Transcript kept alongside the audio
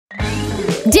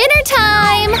Dinner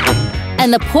time!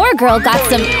 And the poor girl got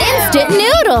some instant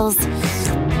noodles!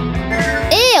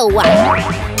 Ew!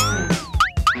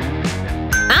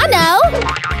 I know!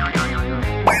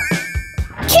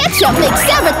 Ketchup makes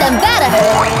everything better!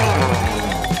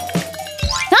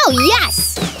 Oh,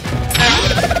 yes!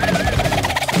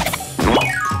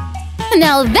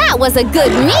 Now that was a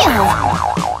good meal!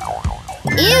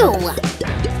 Ew!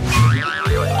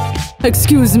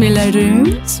 Excuse me,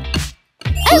 ladies?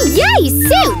 Oh, yay!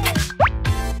 Soup!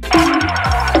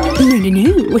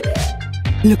 No.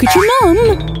 Look at your mom!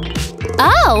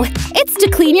 Oh! It's to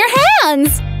clean your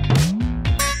hands!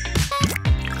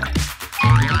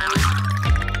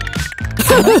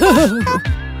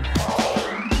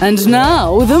 And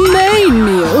now, the main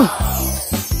meal!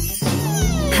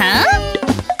 Huh?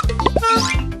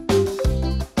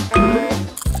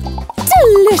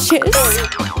 Delicious!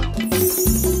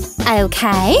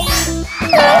 Okay.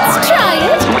 Let's try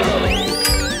it!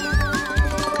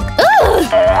 Ugh!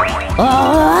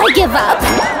 Oh, I give up!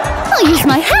 I'll use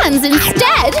my hands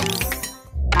instead!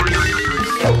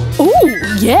 Oh,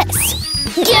 yes!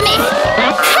 Gimme!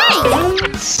 Hey!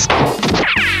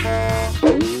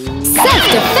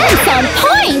 Self-defense on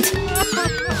point!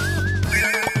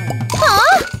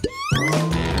 Huh?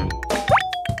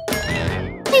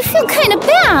 I feel kind of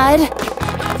bad.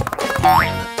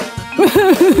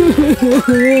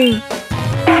 Hey,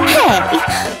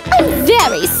 I'm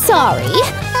very sorry.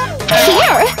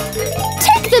 Here,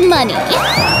 take the money.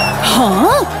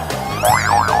 Huh?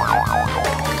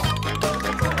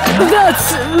 That's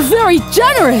very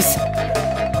generous!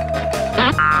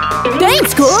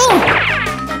 Thanks, girl!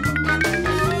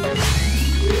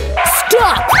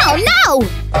 Stop! Oh no!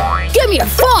 Give me your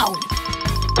phone!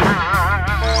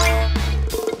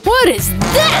 What is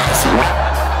that?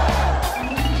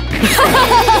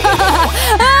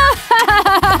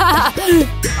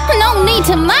 No need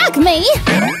to mock me!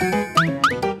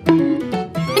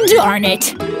 Darn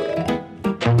it!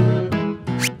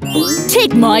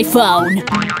 Take my phone!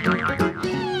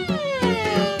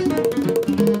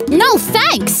 No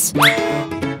thanks!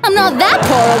 I'm not that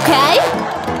poor, okay?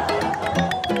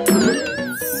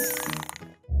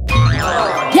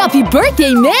 Happy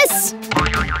birthday, miss!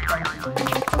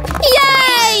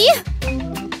 Yay!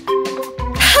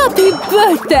 Happy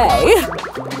birthday!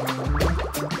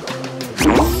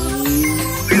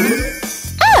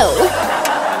 Oh!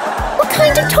 What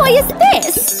kind of toy is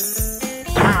this?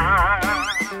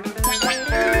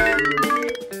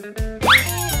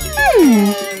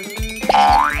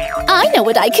 I know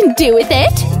what I can do with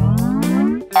it!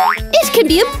 It can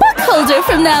be a book holder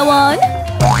from now on!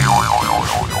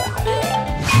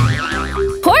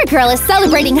 Poor girl is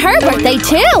celebrating her birthday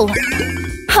too!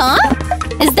 Huh?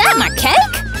 Is that my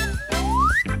cake?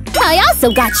 I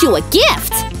also got you a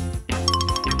gift!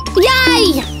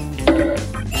 Yay!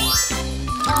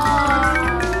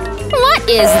 What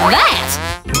is that?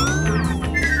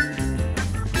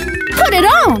 Put it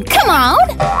on! Come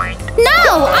on!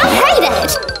 No! I hate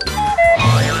it!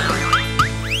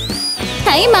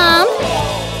 Hey, Mom!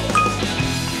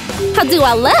 How do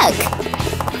I look?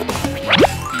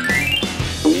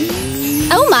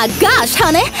 Oh my gosh,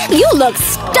 honey! You look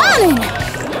stunning!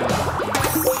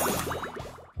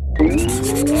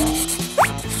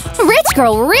 Rich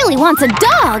girl really wants a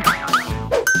dog!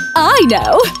 I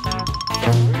know!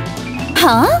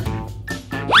 Huh?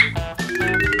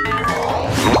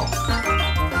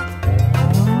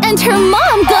 And her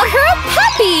mom got her a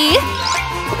puppy!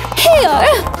 Here!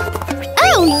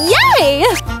 Oh, yay!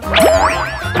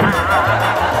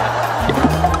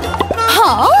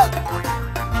 Huh?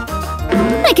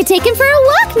 I could take him for a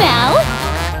walk now!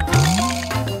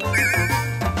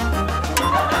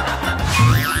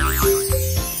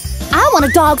 I want a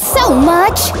dog so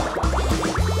much!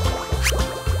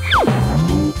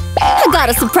 I got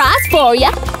a surprise for you!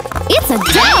 It's a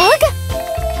dog!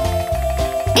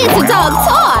 It's a dog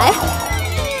toy!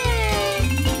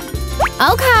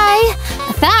 Okay,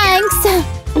 thanks!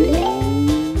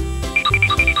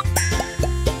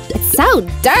 It's so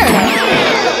dirty!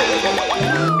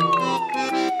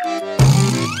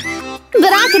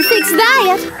 But I can fix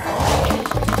that!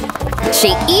 She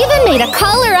even made a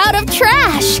collar out of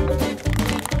trash!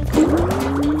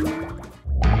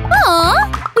 Aw!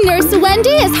 Nurse Wendy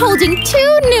is holding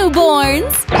 2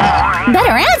 newborns!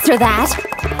 Better answer that!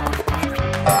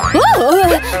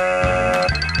 Ooh.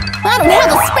 I don't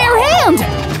have a spare hand!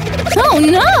 Oh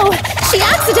no! She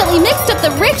accidentally mixed up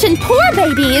the rich and poor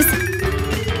babies!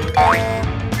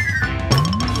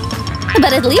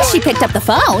 But at least she picked up the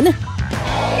phone!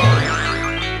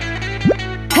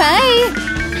 Hey!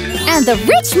 And the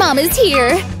rich mom is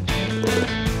here!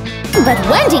 But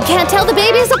Wendy can't tell the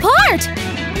babies apart!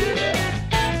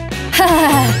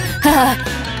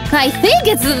 I think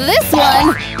it's this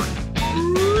one!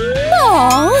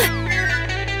 Aww!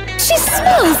 She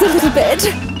smells a little bit!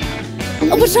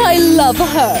 But I love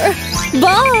her!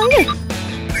 Bye!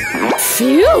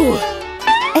 Phew!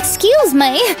 Excuse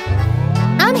me!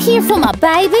 I'm here for my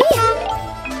baby!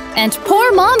 And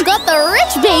poor mom got the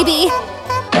rich baby!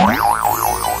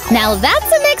 Now that's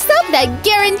a mix-up that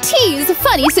guarantees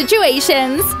funny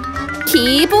situations!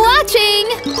 Keep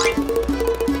watching!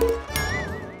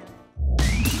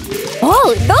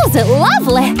 Oh, those are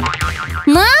lovely!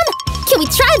 Mom, can we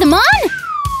try them on?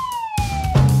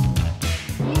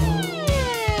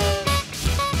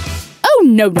 Oh,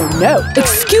 no, no, no!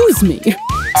 Excuse me!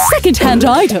 Second-hand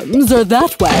items are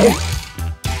that way!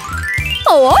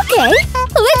 Oh, okay!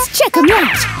 Let's check them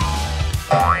out!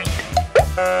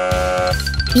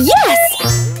 Yes!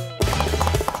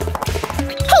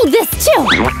 Oh, this too!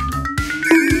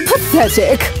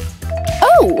 Pathetic!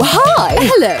 Oh, hi!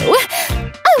 Hello!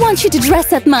 I want you to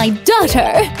dress up my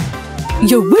daughter!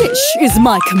 Your wish is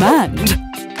my command!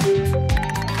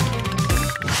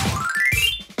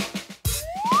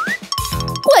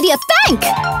 What do you think?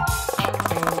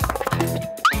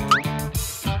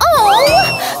 Oh!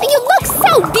 You look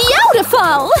so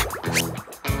beautiful!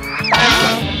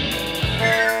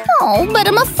 Oh, but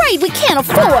I'm afraid we can't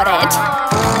afford it.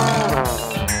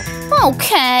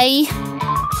 Okay.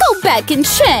 Go back and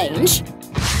change.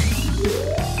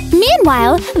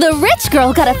 Meanwhile, the rich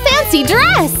girl got a fancy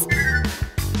dress.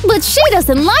 But she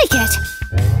doesn't like it.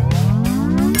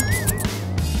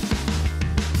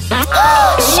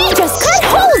 She just cut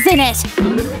holes in it!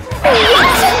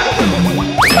 What?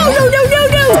 Oh, no, no, no,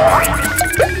 no!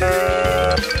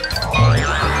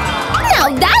 Now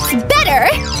that's better!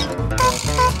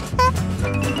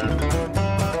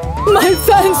 My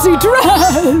fancy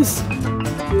dress!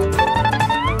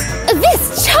 This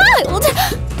child!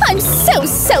 I'm so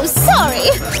sorry!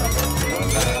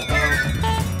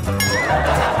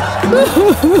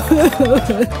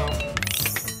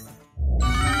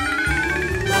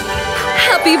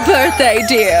 Happy birthday,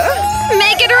 dear!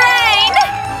 Make it rain!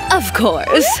 Of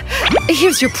course.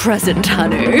 Here's your present,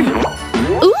 honey.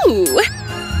 Ooh!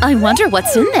 I wonder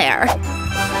what's in there.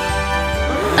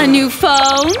 A new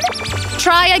phone?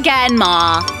 Try again,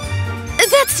 Ma.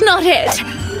 That's not it!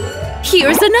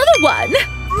 Here's another one!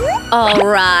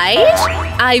 Alright.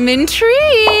 I'm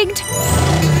intrigued.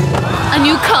 A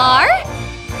new car?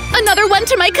 Another one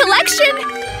to my collection?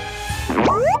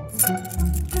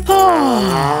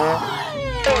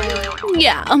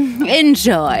 Yeah,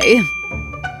 enjoy.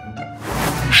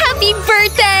 Happy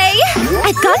birthday!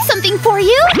 I've got something for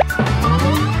you!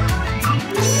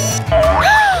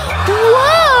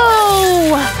 Whoa!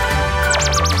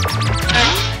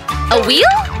 A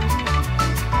wheel?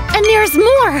 And there's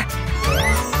more!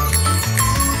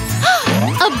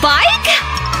 A bike?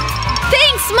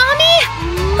 Thanks, Mommy!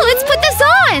 Let's put this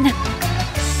on!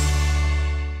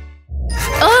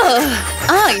 Ugh,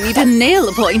 I need a nail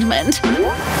appointment.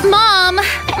 Mom,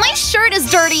 my shirt is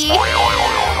dirty!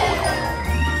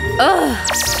 Ugh,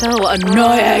 so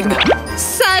annoying.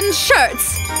 Send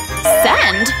shirts.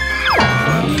 Send?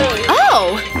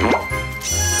 Oh!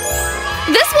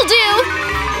 This will do!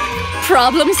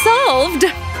 Problem solved.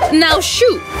 Now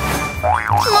shoot.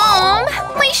 Mom,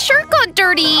 my shirt got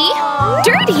dirty!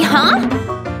 Dirty, huh?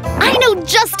 I know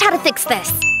just how to fix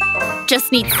this!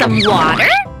 Just need some water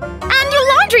and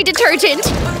laundry detergent!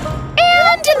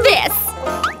 And this!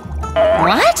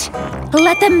 What?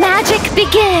 Let the magic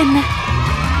begin!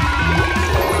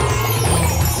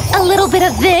 A little bit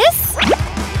of this?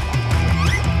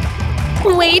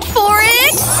 Wait for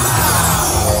it!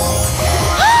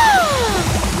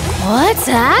 What's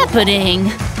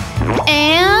happening?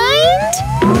 And…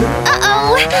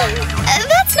 uh-oh!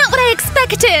 That's not what I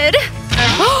expected!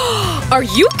 Are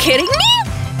you kidding me?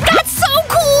 That's so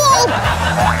cool!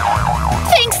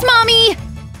 Thanks, Mommy!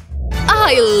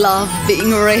 I love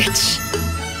being rich.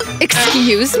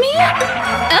 Excuse me?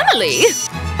 Emily?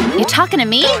 You talking to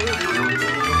me?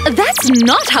 That's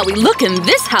not how we look in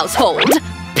this household!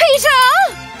 Peter!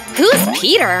 Who's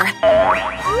Peter?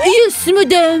 Yes,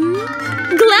 madame.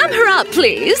 Glam her up,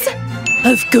 please.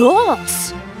 Of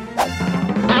course.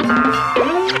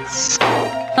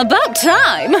 About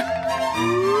time.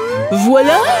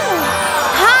 Voila!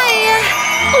 Hi!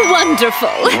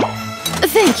 Wonderful.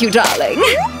 Thank you, darling.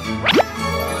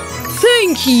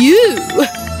 Thank you.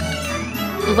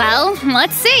 Well,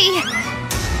 let's see.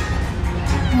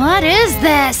 What is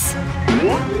this?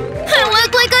 I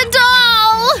look like a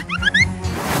doll!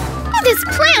 This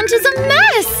plant is a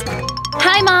mess!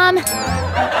 Hi, Mom.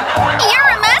 You're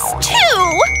a mess,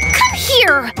 too! Come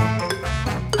here!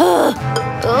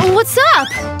 What's up?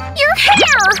 Your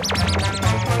hair!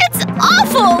 It's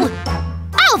awful!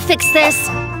 I'll fix this!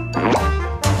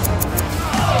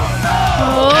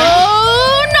 Oh,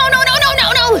 no!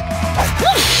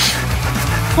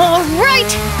 All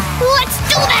right, let's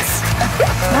do this!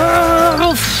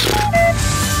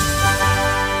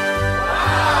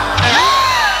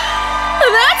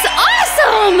 That's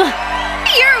awesome!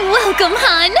 You're welcome,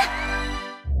 hon!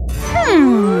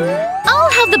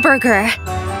 I'll have the burger.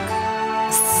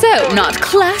 So not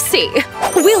classy.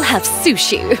 We'll have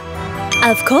sushi.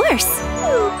 Of course.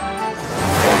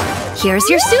 Here's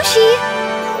your sushi.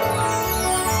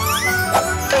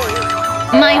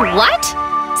 My what?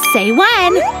 Say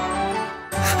when.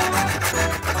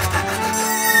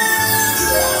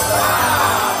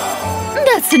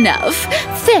 That's enough.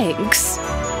 Thanks.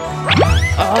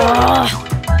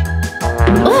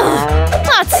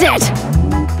 That's it.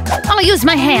 I'll use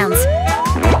my hands.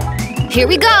 Here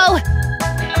we go.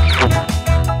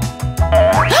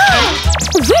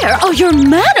 Where are your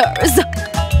manners?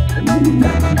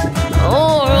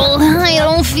 Oh, I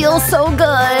don't feel so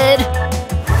good.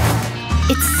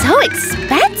 It's so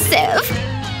expensive.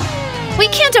 We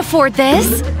can't afford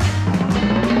this.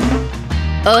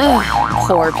 Ugh,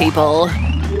 poor people.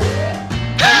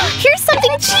 Here's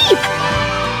something cheap.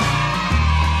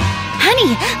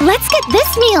 Honey, let's get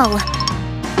this meal.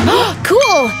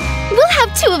 Cool. We'll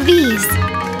have 2 of these.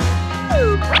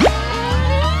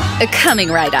 Coming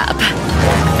right up.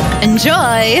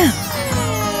 Enjoy!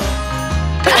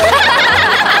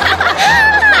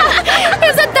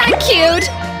 Isn't that cute?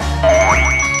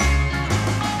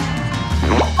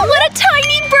 What a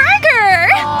tiny burger!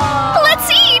 Let's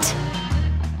eat!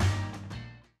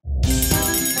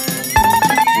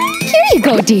 Here you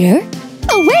go, dear.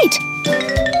 Oh, wait!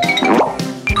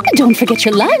 Don't forget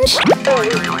your lunch.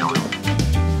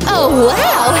 Oh,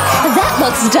 wow! That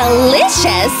looks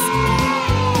delicious!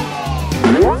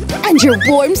 And your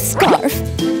warm scarf.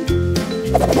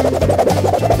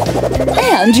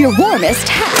 And your warmest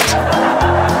hat.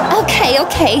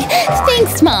 Okay.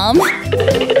 Thanks, Mom.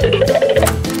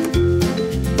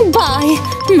 Bye,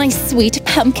 my sweet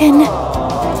pumpkin.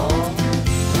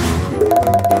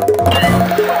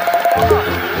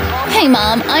 Hey,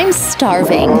 Mom, I'm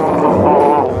starving.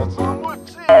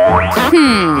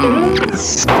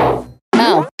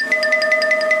 Oh.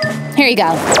 Here you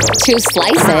go. 2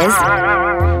 slices.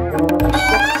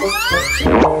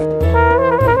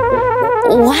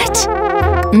 What?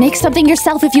 Make something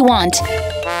yourself if you want.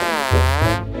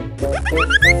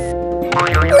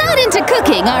 Not into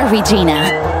cooking, are we,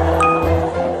 Gina?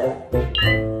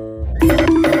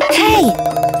 Hey!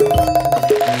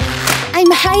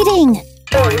 I'm hiding!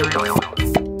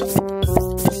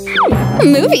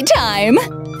 Movie time!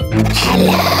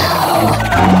 Hello!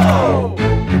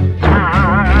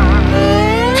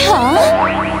 Huh?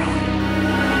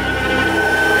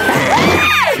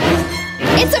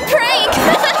 It's a prank!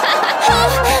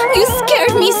 You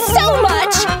scared me so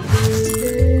much!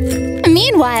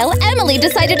 Meanwhile, Emily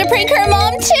decided to prank her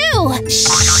mom, too! Shh!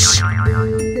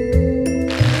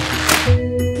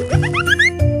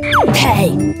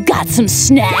 Hey, got some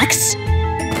snacks?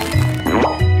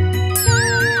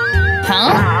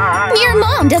 Huh? Your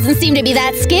mom doesn't seem to be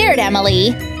that scared,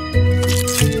 Emily.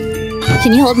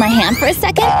 Can you hold my hand for a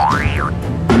second?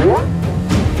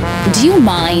 Do you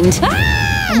mind?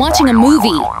 I'm watching a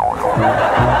movie.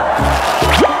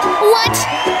 What?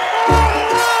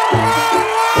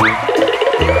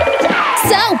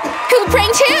 So, who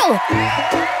pranked who?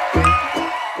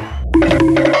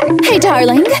 Hey,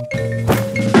 darling.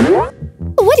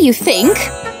 What do you think?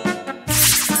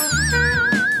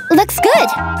 Looks good.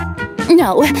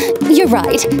 No, you're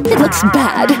right. It looks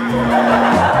bad.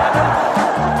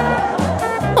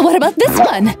 What about this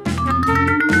one?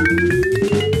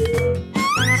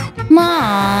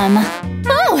 Mom.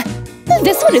 Oh,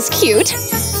 this one is cute.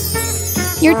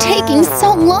 You're taking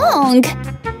so long.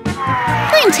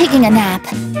 I'm taking a nap.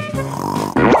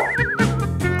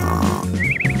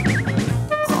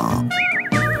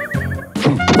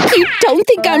 You don't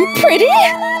think I'm pretty?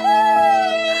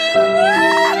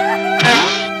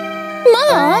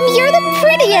 Mom, you're the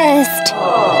prettiest!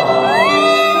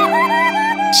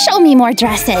 Show me more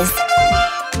dresses.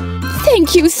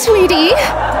 Thank you, sweetie.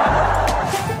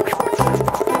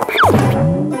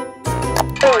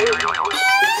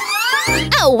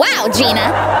 Oh, wow,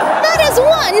 Gina! That is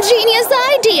one genius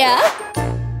idea!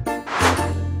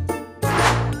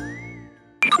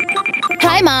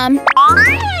 Hi, Mom.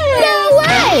 No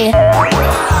way!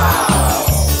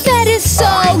 That is so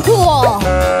cool!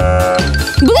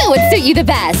 Blue would say treat you the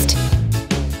best.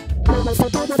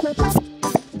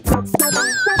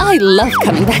 I love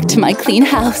coming back to my clean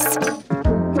house.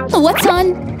 What's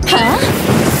on? Huh?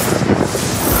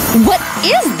 What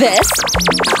is this?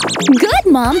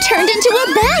 Good mom turned into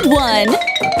a bad one!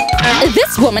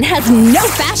 This woman has no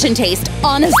fashion taste,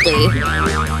 honestly.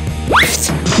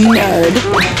 Nerd.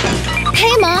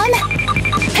 Hey, Mom!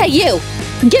 Hey, you!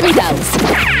 Give me those!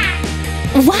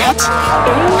 What?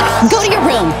 Go to your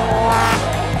room!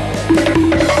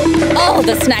 All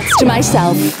the snacks to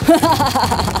myself.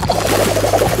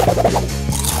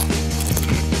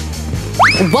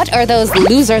 What are those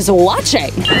losers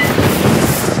watching?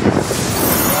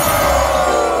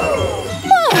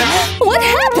 Oh, what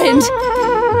happened?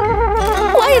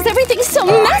 Why is everything so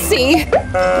messy?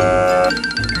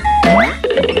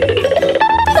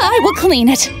 I will clean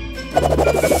it.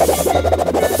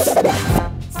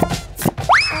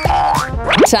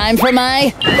 Time for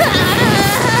my…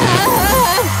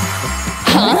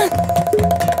 Huh?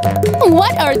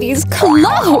 What are these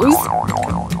clothes?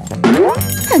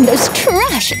 And there's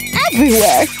trash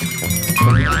everywhere.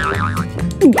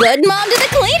 Good mom to the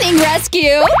cleaning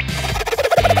rescue!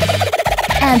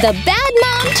 And the bad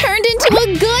mom turned into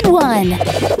a good one.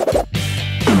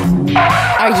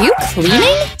 Are you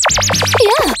cleaning?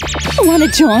 Yeah. Wanna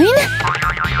join?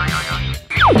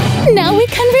 Now we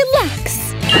can relax.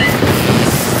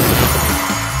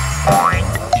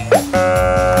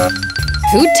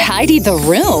 Who tidied the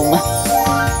room?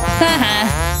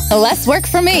 Haha, less work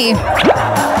for me.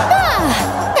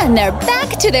 And they're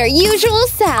back to their usual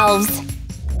selves.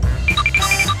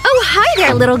 Oh, hi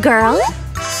there, little girl.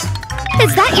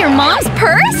 Is that your mom's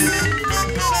purse?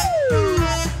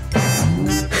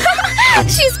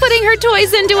 She's putting her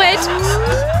toys into it.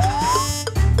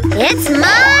 It's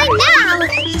mine now.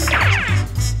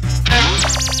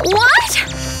 What?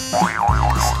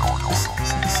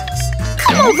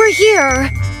 Come over here.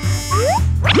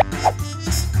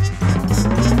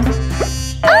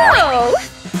 Oh,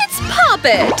 it's Pop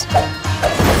It.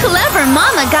 Clever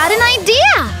mama got an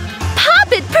idea.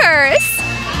 Pop It purse.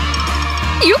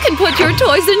 You can put your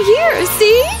toys in here,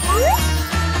 see?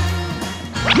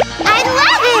 I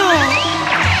love it!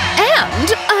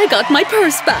 And I got my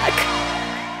purse back.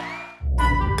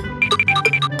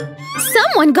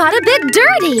 Someone got a bit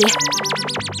dirty.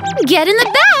 Get in the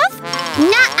bath.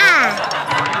 Nuh-uh.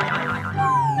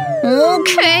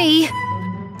 Okay.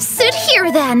 Sit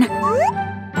here then.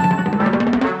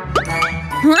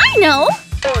 I know.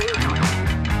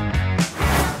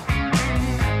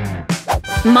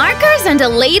 Markers and a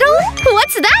ladle?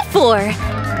 What's that for?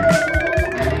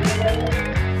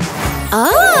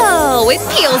 Oh, it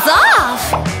peels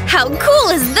off! How cool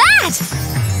is that?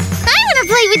 I want to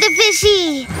play with the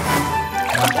fishy!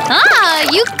 Ah,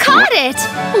 you caught it!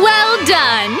 Well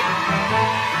done!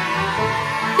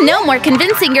 No more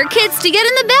convincing your kids to get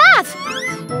in the bath!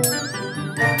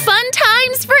 Fun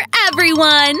times for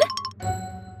everyone!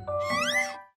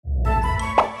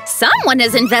 Someone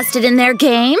has invested in their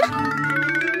game!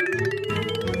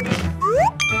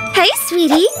 Hey,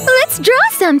 sweetie, let's draw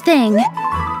something!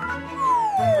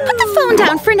 Put the phone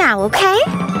down for now, okay?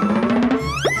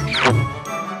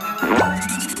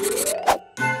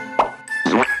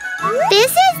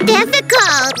 This is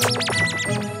difficult!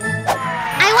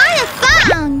 I want a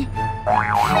phone!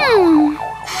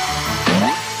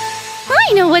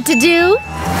 I know what to do!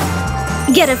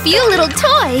 Get a few little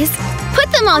toys,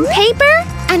 put them on paper,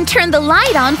 and turn the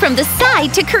light on from the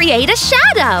side to create a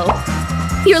shadow!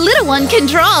 Your little one can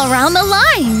draw around the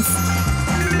lines!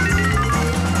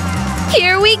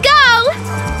 Here we go!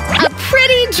 A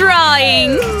pretty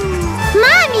drawing!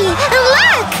 Mommy,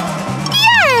 look!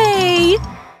 Yay!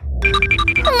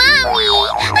 Mommy,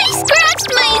 I scratched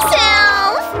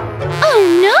myself! Oh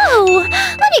no!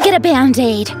 Let me get a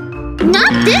Band-Aid.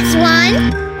 Not this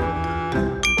one!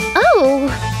 Oh,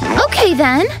 okay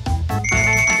then.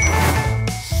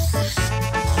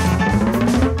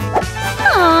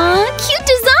 Aw, cute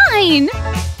design!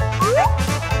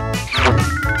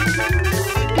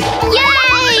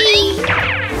 Yay!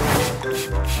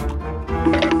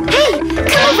 Hey,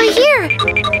 come over here!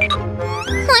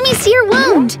 Let me see your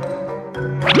wound!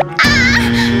 Ah!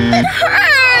 It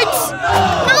hurts!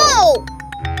 No!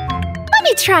 Let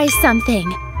me try something.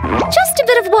 Just a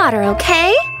bit of water,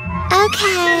 okay?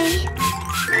 Okay.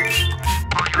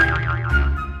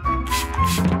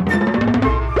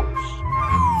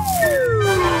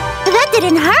 That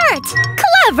didn't hurt!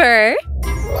 Clever!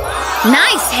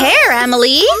 Nice hair,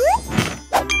 Emily!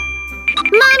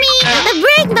 Mommy,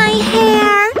 braid my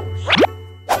hair!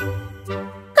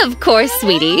 Of course,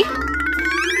 sweetie.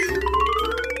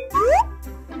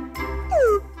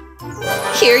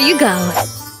 Here you go.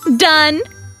 Done!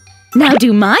 Now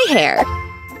do my hair.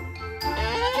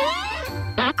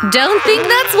 Don't think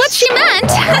that's what she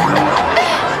meant!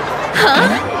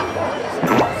 Huh?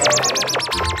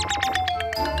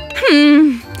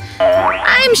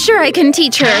 I'm sure I can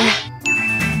teach her.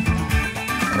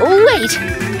 Wait!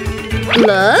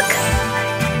 Look!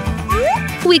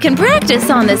 We can practice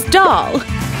on this doll.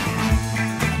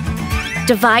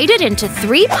 Divide it into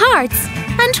 3 parts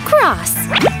and cross.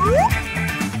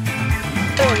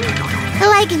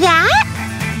 Like that?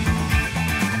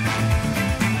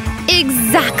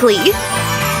 Exactly!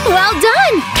 Well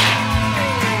done!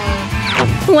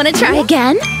 Wanna try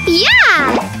again?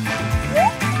 Yeah!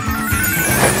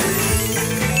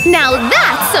 Now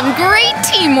that's some great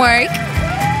teamwork!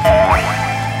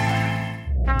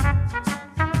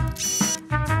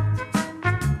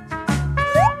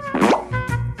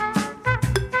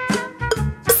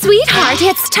 Sweetheart,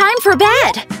 it's time for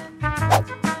bed!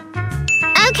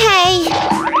 Okay.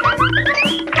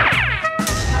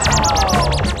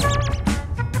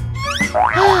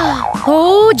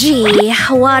 Oh gee,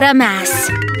 what a mess.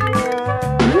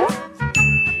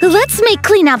 Let's make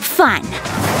cleanup fun.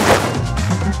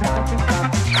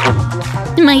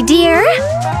 My dear,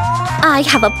 I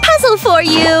have a puzzle for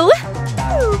you!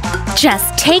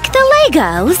 Just take the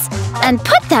Legos and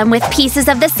put them with pieces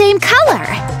of the same color.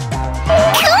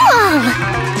 Cool!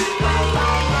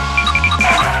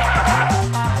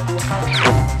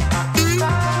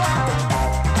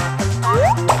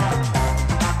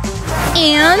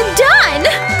 And done!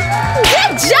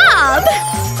 Good job!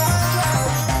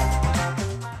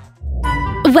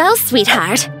 Well,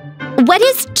 sweetheart, what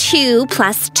is 2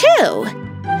 plus 2?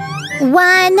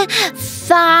 1,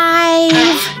 5…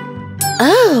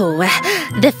 Oh,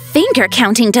 the finger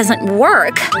counting doesn't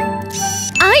work.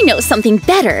 I know something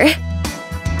better.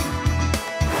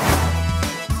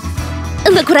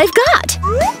 Look what I've got!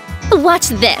 Watch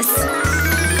this.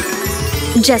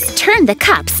 Just turn the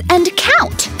cups and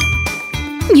count.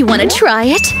 You want to try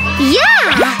it?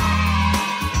 Yeah!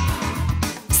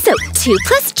 So 2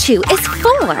 plus 2 is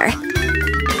 4.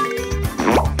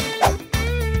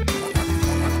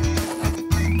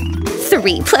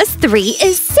 3 plus 3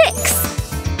 is 6.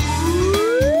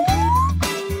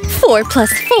 4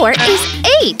 plus 4 is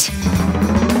 8.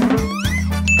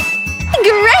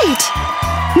 Great!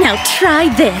 Now try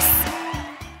this.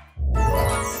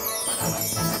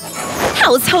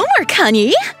 How's homework,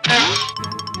 honey?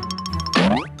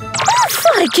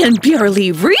 I can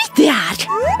barely read that.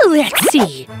 Let's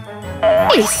see.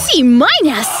 A C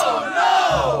minus.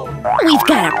 We've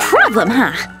got a problem,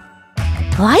 huh?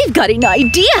 I've got an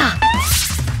idea.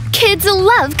 Kids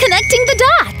love connecting the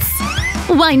dots.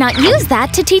 Why not use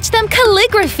that to teach them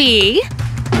calligraphy?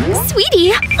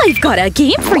 Sweetie, I've got a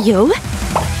game for you.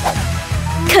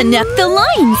 Connect the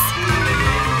lines.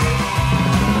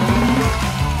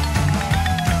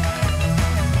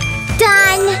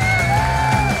 Done!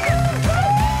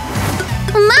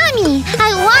 Mommy,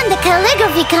 I won the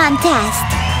calligraphy contest!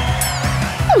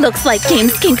 Looks like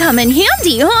games can come in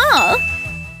handy, huh?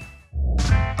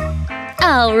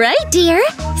 All right, dear.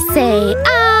 Say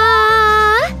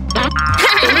ah.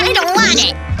 I don't want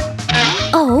it!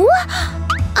 Oh?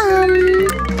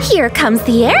 Here comes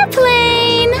the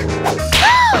airplane.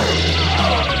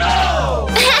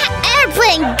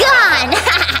 Airplane gone!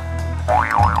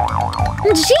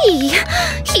 Gee,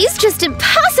 he's just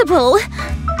impossible.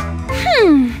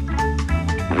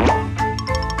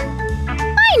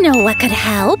 I know what could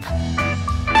help.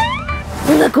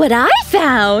 Look what I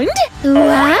found!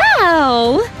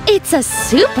 Wow! It's a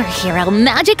superhero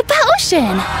magic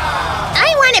potion!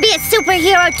 I want to be a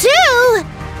superhero too!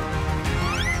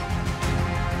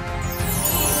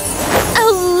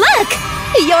 Oh, look!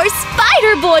 You're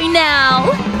Spider-Boy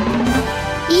now!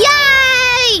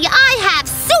 Yay! I have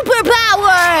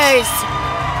superpowers!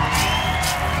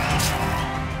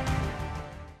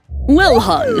 Well,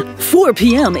 hon, 4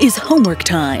 p.m. is homework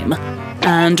time.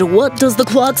 And what does the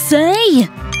clock say?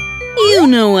 You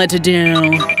know what to do.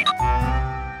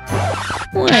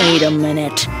 Wait a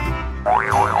minute.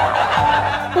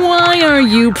 Why are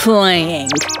you playing?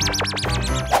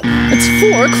 It's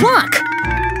 4 o'clock.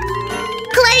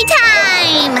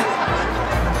 Playtime!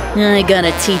 I got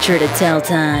a teacher to tell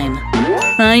time.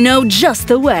 I know just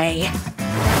the way.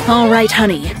 All right,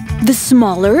 honey. The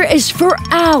smaller is for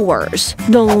hours.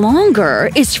 The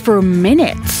longer is for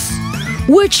minutes.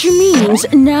 Which means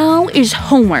now is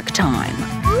homework time.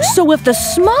 So if the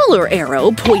smaller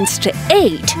arrow points to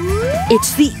 8,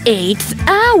 it's the 8th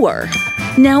hour.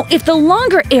 Now if the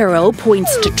longer arrow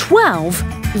points to 12,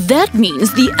 that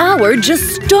means the hour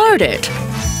just started.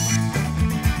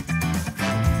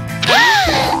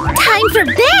 time for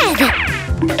bed!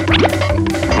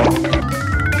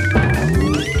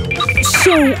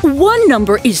 So, one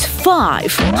number is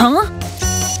 5, huh?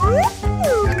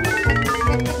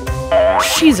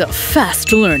 She's a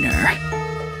fast learner.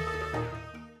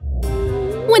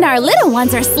 When our little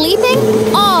ones are sleeping,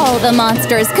 all the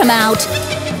monsters come out.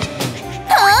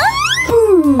 Huh?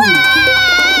 Ah!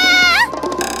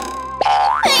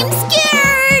 I'm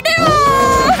scared!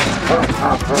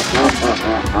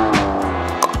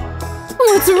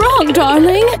 What's wrong,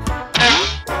 darling?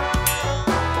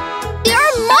 There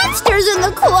are monsters in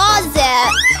the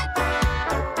closet!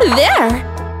 There!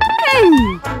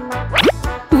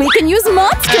 We can use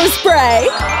monster spray!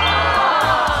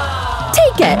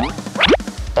 Take it!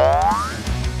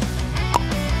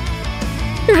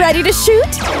 Ready to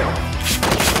shoot?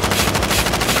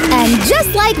 And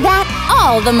just like that,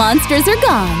 all the monsters are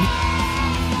gone!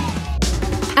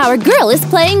 Our girl is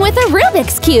playing with a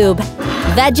Rubik's Cube!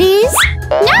 Veggies?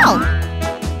 No!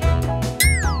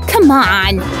 Come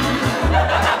on!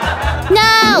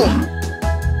 No!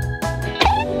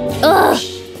 Ugh!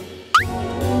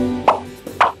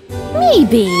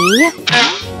 Maybe…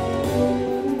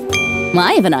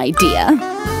 I have an idea.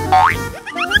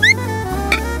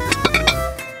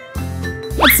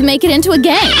 Let's make it into a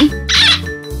game.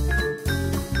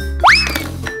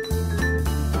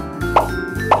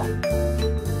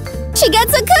 She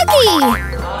gets a cookie!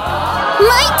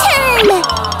 My turn!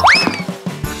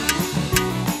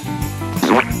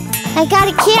 I got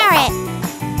a carrot.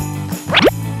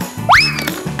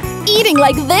 Eating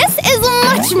like this is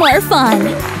much more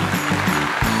fun!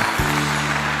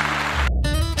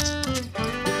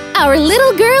 Our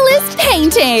little girl is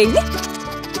painting!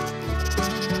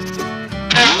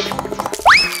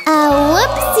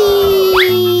 Whoopsie!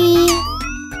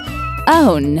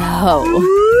 Oh no!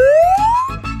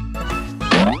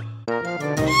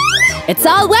 It's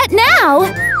all wet now!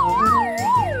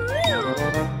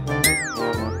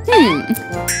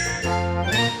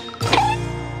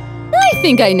 I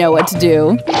think I know what to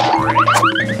do.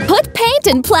 Put paint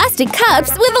in plastic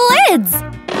cups with lids!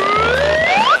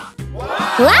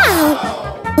 Wow!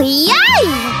 Yay!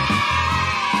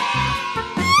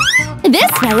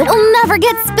 This way it will never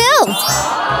get spilled!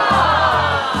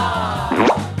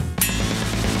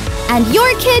 And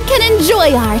your kid can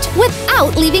enjoy art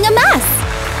without leaving a mess!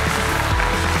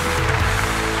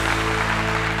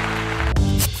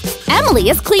 Emily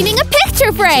is cleaning a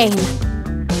picture frame!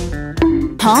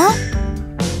 Huh?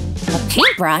 A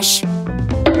paintbrush?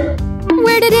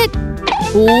 Where did it…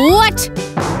 What?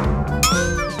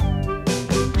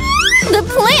 The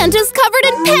plant is covered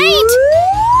in paint!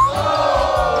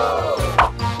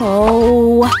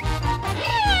 Oh…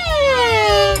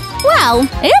 Well,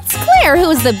 it's clear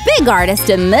who's the big artist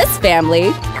in this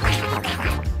family.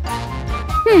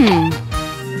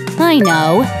 I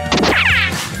know.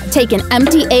 Take an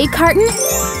empty egg carton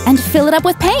and fill it up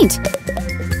with paint.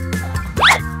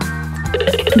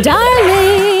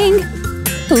 Darling!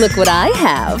 Look what I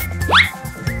have.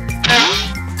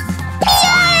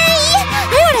 Yay!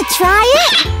 I want to try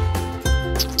it!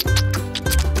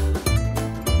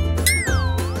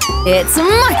 It's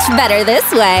much better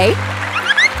this way.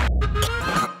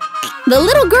 The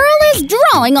little girl is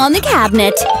drawing on the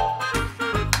cabinet.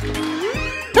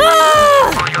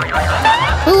 Ah!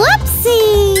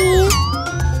 Whoopsie!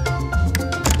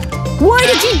 Why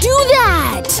did you do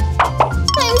that?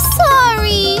 I'm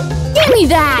sorry! Give me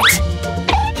that!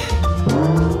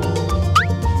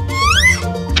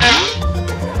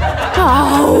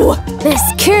 Oh, this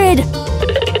kid!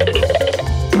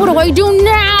 What do I do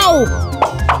now?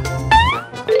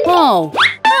 Oh,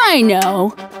 I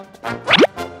know.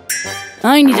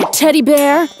 I need a teddy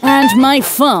bear and my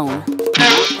phone.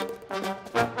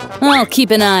 I'll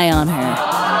keep an eye on her.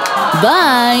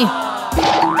 Bye!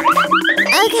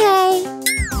 Okay.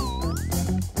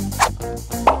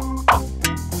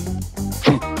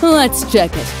 Let's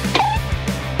check it.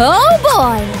 Oh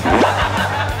boy!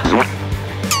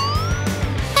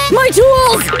 My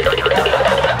tools!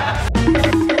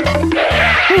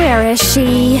 Where is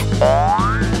she?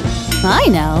 I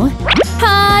know.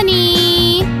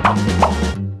 Honey!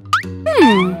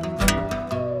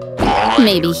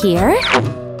 Maybe here?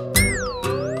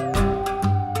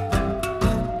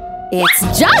 It's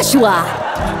Joshua!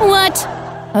 What?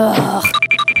 Ugh.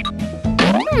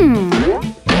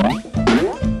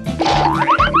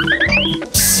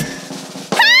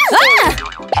 Ah!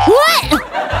 What?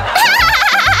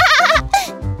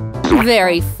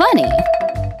 Very funny.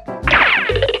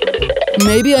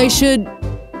 Maybe I should…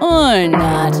 or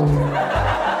not.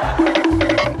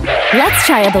 Let's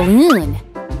try a balloon.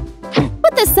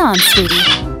 Put this on, sweetie.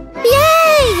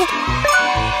 Yay!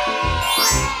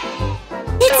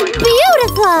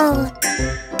 apple.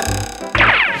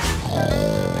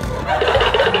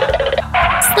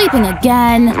 Sleeping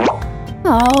again.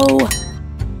 Oh.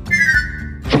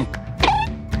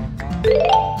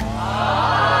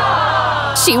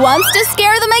 She wants to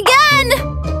scare them again!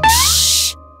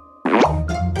 Shh!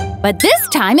 But this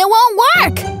time it won't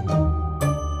work!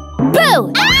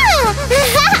 Boo! Ah!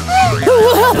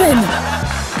 What happened?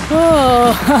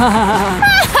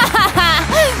 Oh.